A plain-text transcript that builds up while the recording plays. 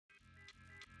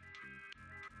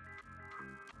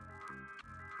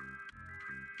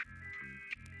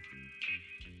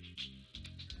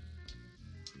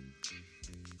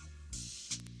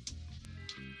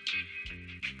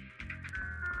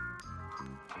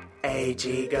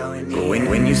AG going in.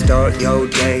 When you start your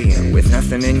day with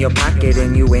nothing in your pocket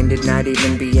and you ended not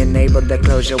even being able to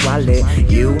close your wallet,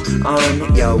 you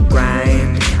on your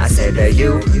grind. I said that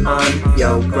you on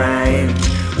your grind.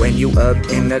 When you up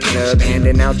in the club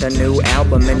handing out the new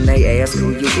album and they ask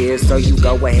who you is, so you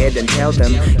go ahead and tell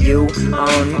them you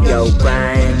on your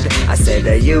grind. I said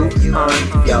that you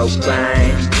on your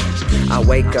grind. I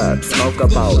wake up, smoke a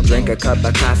bowl, drink a cup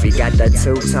of coffee, got the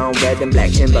two-tone red and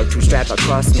black Timbuktu strap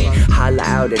across me. Holla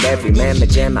out at every man,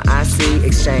 pajama I see,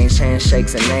 exchange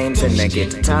handshakes and names and then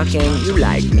get to talking. You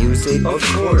like music? Of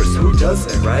course, who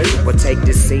doesn't, right? Well, take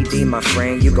this CD, my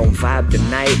friend, you gon' vibe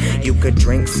tonight. You could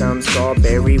drink some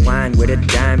strawberry wine with a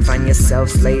dime, find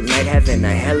yourself late night having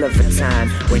a hell of a time.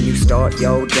 When you start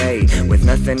your day with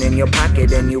nothing in your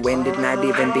pocket and you ended not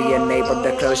even being able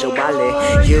to close your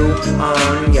wallet, you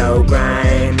on your grind.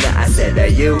 I said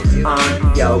that you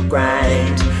on your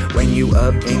grind. When you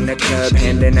up in the club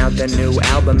handing out the new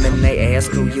album and they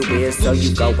ask who you is, so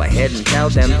you go ahead and tell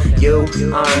them you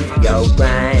on your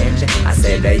grind. I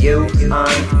said that you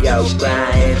on your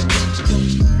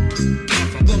grind.